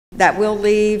That will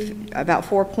leave about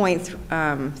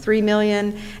 $4.3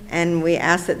 million, and we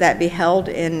ask that that be held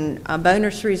in a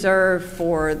bonus reserve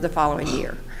for the following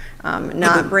year.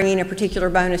 Not bringing a particular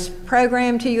bonus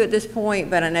program to you at this point,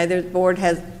 but I know the board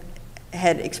had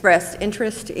expressed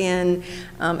interest in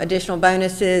additional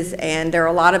bonuses, and there are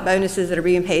a lot of bonuses that are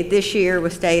being paid this year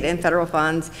with state and federal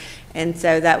funds, and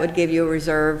so that would give you a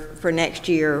reserve for next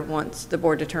year once the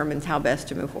board determines how best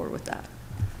to move forward with that.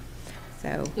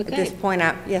 So at this point,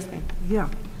 yes, ma'am. Yeah.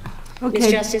 Okay.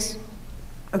 Ms. Justice?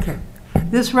 Okay.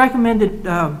 This recommended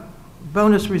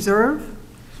bonus reserve,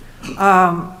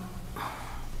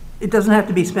 it doesn't have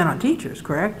to be spent on teachers,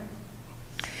 correct?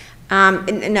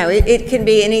 No, it can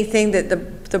be anything that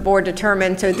the board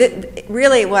determines. So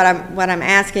really what I'm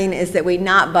asking is that we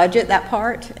not budget that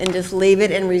part and just leave it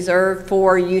in reserve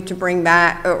for you to bring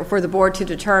back, or for the board to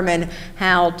determine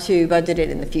how to budget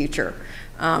it in the future.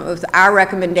 It was our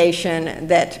recommendation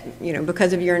that, you know,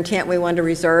 because of your intent, we wanted to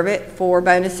reserve it for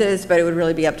bonuses, but it would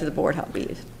really be up to the board how it be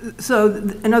used. So,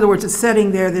 in other words, it's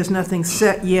setting there, there's nothing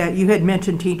set yet. You had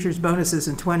mentioned teachers' bonuses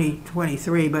in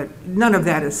 2023, but none of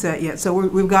that is set yet. So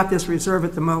we've got this reserve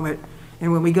at the moment,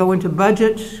 and when we go into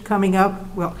budget coming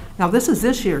up, well, now this is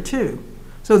this year too.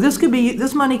 So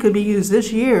this money could be used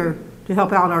this year to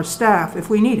help out our staff if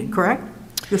we need it, correct?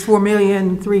 This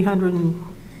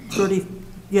 $4,330,000,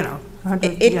 you know.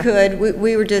 It could.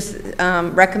 We were just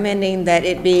recommending that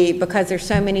it be, because there's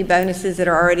so many bonuses that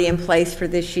are already in place for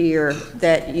this year,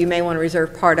 that you may want to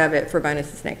reserve part of it for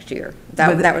bonuses next year.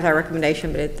 That was our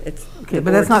recommendation, but it's okay.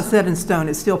 But that's not set in stone.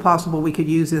 It's still possible we could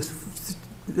use this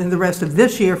in the rest of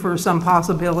this year for some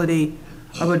possibility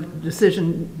of a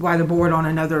decision by the board on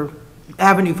another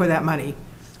avenue for that money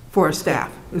for our staff,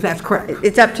 if that's correct.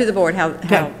 It's up to the board how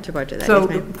to budget that.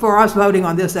 So yes, for us voting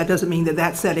on this, that doesn't mean that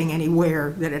that's setting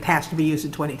anywhere that it has to be used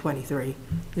in 2023.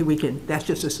 We can, that's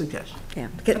just a suggestion. Yeah.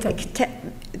 Okay.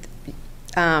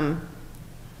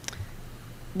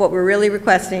 What we're really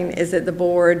requesting is that the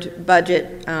board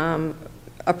budget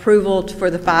approval for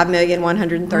the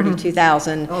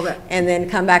 $5,132,000, and then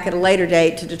come back at a later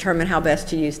date to determine how best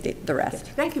to use the rest.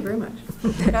 Thank you very much.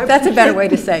 That's a better way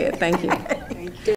to say it. Thank you.